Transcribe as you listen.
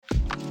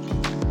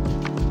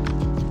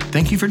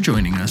Thank you for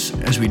joining us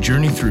as we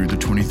journey through the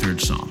 23rd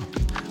Psalm,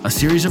 a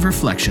series of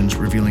reflections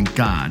revealing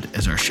God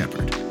as our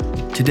shepherd.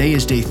 Today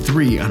is day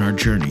 3 on our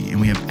journey, and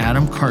we have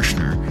Adam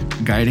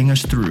Karshner guiding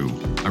us through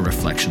our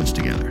reflections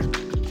together.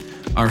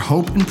 Our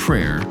hope and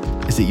prayer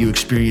is that you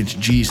experience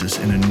Jesus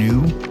in a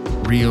new,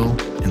 real,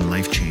 and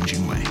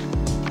life-changing way.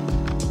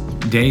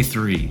 Day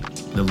 3,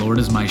 The Lord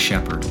is My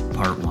Shepherd,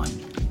 Part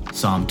 1,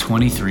 Psalm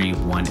 23,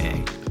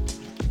 1a.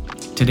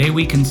 Today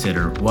we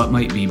consider what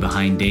might be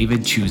behind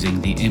David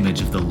choosing the image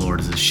of the Lord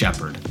as a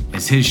shepherd,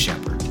 as his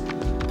shepherd.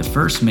 The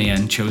first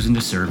man chosen to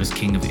serve as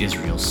king of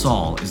Israel,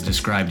 Saul, is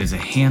described as a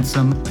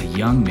handsome, a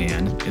young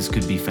man as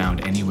could be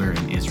found anywhere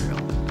in Israel.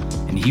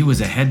 And he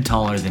was a head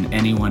taller than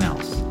anyone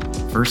else.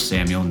 1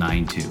 Samuel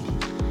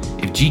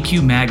 9:2. If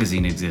GQ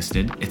magazine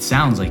existed, it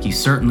sounds like he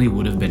certainly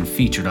would have been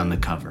featured on the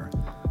cover.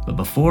 But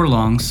before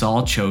long,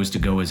 Saul chose to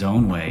go his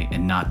own way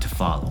and not to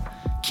follow.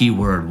 Key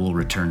word we'll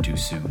return to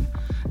soon.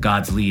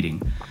 God's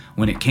leading.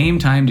 When it came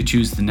time to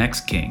choose the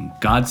next king,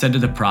 God said to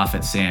the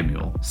prophet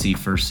Samuel, see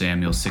 1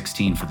 Samuel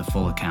 16 for the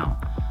full account,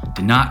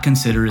 "Do not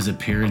consider his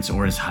appearance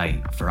or his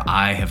height, for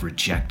I have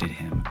rejected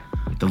him."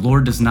 The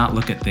Lord does not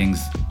look at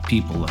things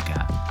people look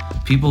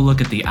at. People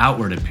look at the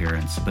outward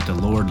appearance, but the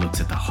Lord looks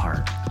at the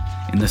heart.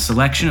 In the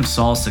selection of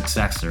Saul's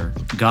successor,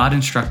 God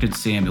instructed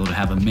Samuel to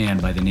have a man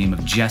by the name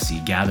of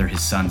Jesse gather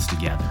his sons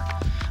together.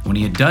 When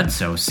he had done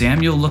so,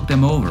 Samuel looked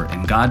them over,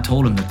 and God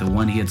told him that the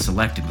one he had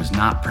selected was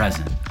not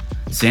present.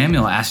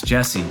 Samuel asked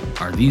Jesse,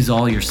 "Are these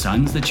all your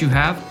sons that you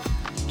have?"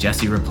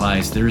 Jesse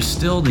replies, "There is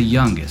still the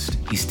youngest.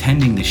 He's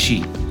tending the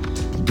sheep."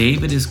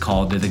 David is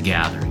called to the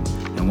gathering,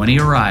 and when he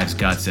arrives,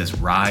 God says,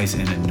 "Rise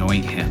and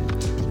anoint him.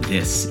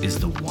 This is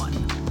the one."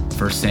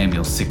 1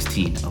 Samuel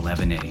 16,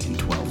 11a and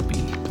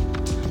 12b.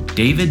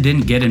 David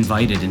didn't get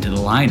invited into the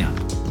lineup.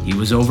 He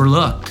was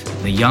overlooked,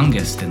 the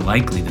youngest and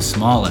likely the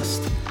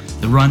smallest,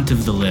 the runt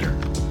of the litter.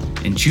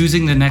 In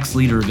choosing the next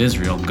leader of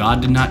Israel,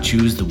 God did not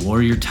choose the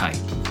warrior type.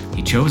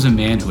 He chose a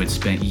man who had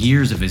spent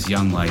years of his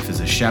young life as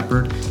a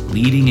shepherd,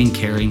 leading and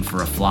caring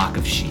for a flock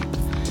of sheep.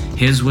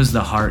 His was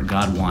the heart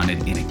God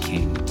wanted in a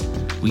king.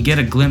 We get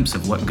a glimpse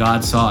of what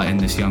God saw in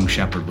this young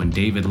shepherd when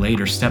David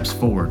later steps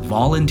forward,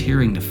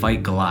 volunteering to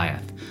fight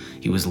Goliath.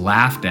 He was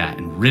laughed at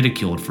and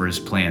ridiculed for his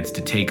plans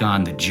to take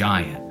on the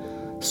giant.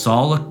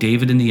 Saul looked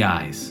David in the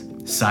eyes,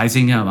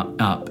 sizing him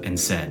up, and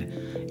said,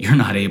 "You're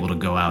not able to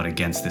go out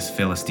against this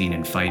Philistine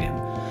and fight him.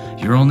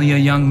 You're only a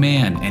young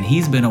man, and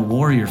he's been a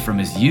warrior from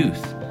his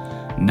youth."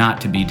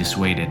 Not to be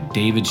dissuaded,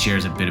 David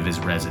shares a bit of his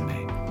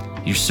resume.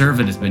 "Your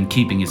servant has been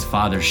keeping his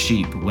father's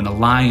sheep. When a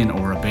lion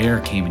or a bear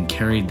came and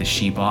carried the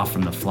sheep off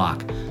from the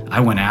flock, I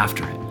went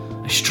after it.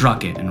 I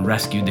struck it and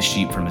rescued the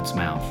sheep from its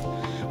mouth.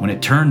 When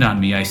it turned on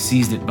me, I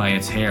seized it by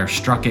its hair,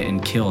 struck it,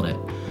 and killed it.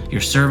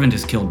 Your servant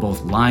has killed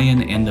both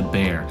lion and the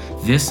bear.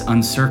 This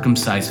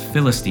uncircumcised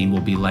Philistine will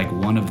be like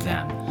one of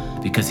them,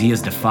 because he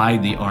has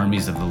defied the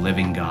armies of the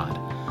living God.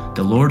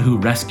 The Lord who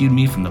rescued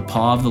me from the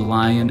paw of the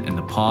lion and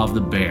the paw of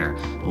the bear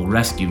will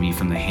rescue me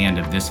from the hand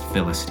of this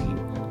Philistine."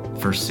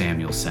 1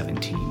 Samuel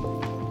 17.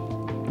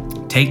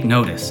 Take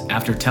notice,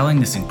 after telling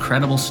this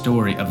incredible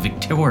story of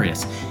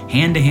victorious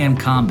hand-to-hand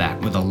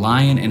combat with a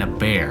lion and a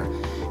bear,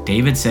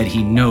 David said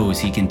he knows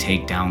he can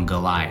take down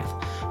Goliath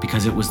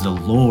because it was the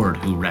Lord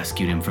who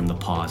rescued him from the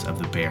paws of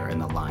the bear and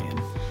the lion.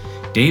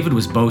 David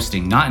was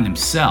boasting not in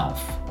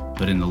himself,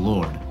 but in the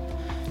Lord.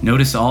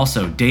 Notice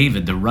also,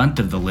 David, the runt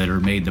of the litter,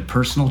 made the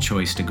personal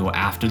choice to go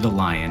after the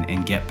lion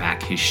and get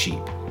back his sheep.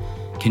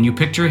 Can you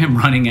picture him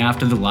running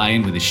after the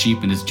lion with a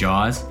sheep in his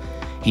jaws?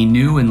 He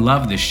knew and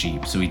loved the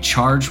sheep, so he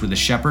charged with a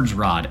shepherd's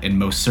rod and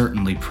most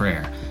certainly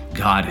prayer,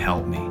 "God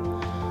help me."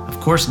 Of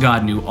course,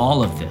 God knew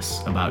all of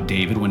this about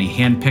David when he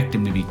handpicked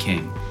him to be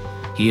king.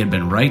 He had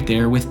been right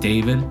there with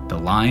David, the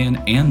lion,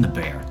 and the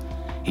bear.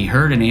 He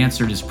heard and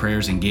answered his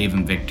prayers and gave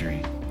him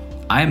victory.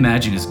 I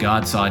imagine as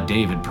God saw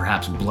David,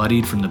 perhaps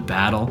bloodied from the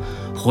battle,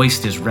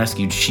 hoist his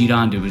rescued sheep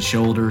onto his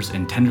shoulders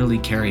and tenderly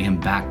carry him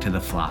back to the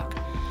flock.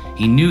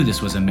 He knew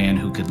this was a man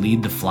who could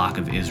lead the flock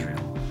of Israel.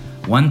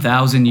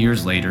 1,000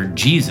 years later,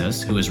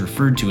 Jesus, who is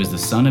referred to as the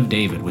Son of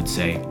David, would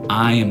say,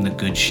 "I am the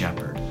good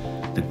shepherd.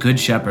 The good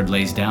shepherd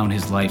lays down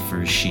his life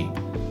for his sheep."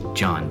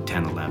 John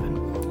 10:11.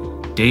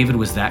 David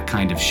was that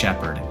kind of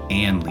shepherd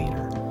and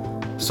leader.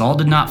 Saul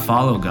did not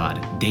follow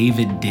God.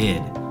 David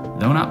did,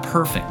 though not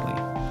perfectly.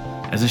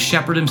 As a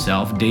shepherd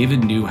himself,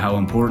 David knew how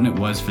important it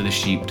was for the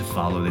sheep to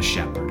follow the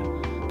shepherd.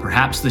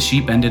 Perhaps the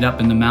sheep ended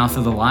up in the mouth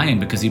of the lion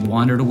because he'd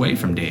wandered away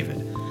from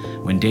David.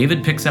 When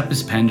David picks up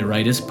his pen to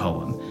write his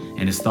poem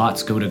and his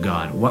thoughts go to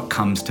God, what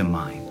comes to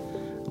mind?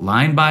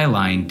 Line by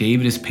line,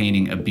 David is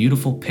painting a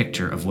beautiful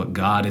picture of what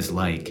God is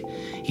like.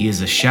 He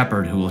is a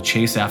shepherd who will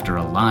chase after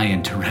a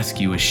lion to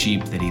rescue a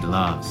sheep that he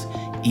loves,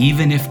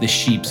 even if the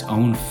sheep's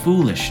own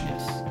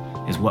foolishness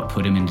is what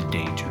put him into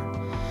danger.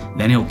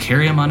 Then he'll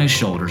carry him on his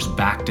shoulders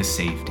back to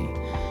safety.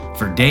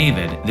 For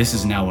David, this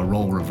is now a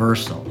role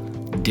reversal.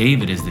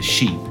 David is the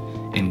sheep,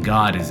 and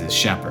God is his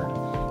shepherd.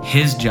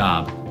 His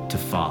job to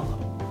follow.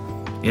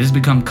 It has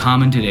become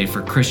common today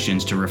for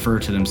Christians to refer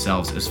to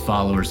themselves as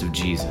followers of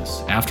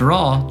Jesus. After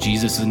all,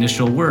 Jesus'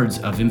 initial words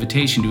of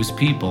invitation to his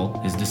people,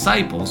 his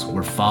disciples,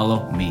 were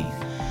 "Follow me."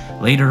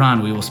 Later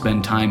on, we will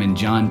spend time in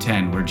John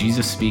 10, where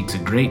Jesus speaks a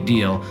great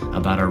deal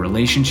about our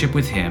relationship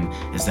with him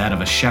as that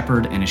of a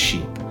shepherd and a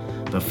sheep.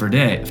 But for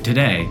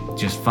today,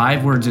 just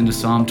 5 words into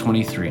Psalm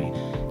 23,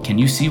 can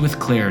you see with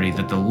clarity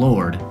that the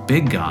Lord,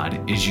 big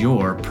God, is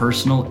your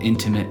personal,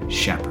 intimate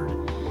shepherd?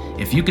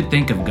 If you could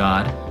think of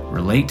God,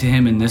 relate to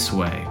him in this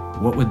way,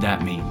 what would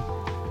that mean?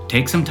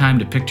 Take some time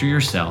to picture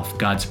yourself,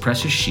 God's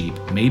precious sheep,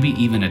 maybe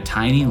even a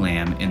tiny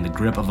lamb in the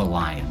grip of a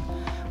lion.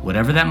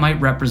 Whatever that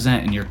might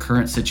represent in your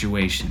current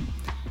situation,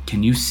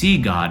 can you see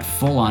God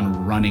full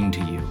on running to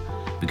you?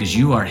 Because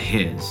you are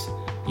his,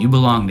 you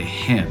belong to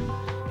him,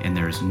 and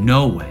there is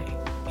no way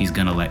he's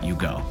gonna let you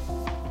go.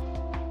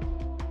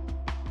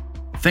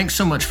 Thanks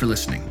so much for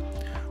listening.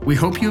 We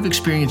hope you have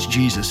experienced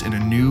Jesus in a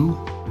new,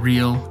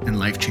 real, and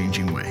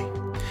life-changing way.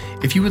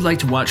 If you would like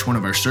to watch one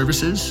of our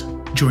services,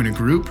 join a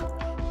group,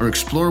 or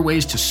explore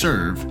ways to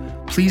serve,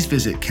 please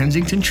visit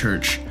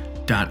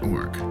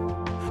kensingtonchurch.org.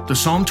 The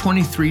Psalm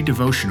 23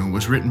 devotional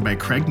was written by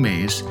Craig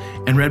Mays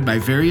and read by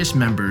various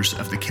members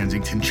of the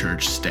Kensington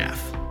Church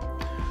staff.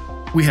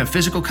 We have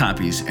physical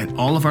copies at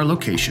all of our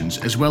locations,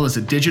 as well as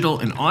the digital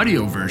and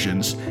audio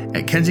versions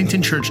at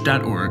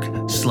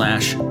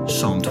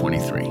kensingtonchurch.org/Psalm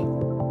 23.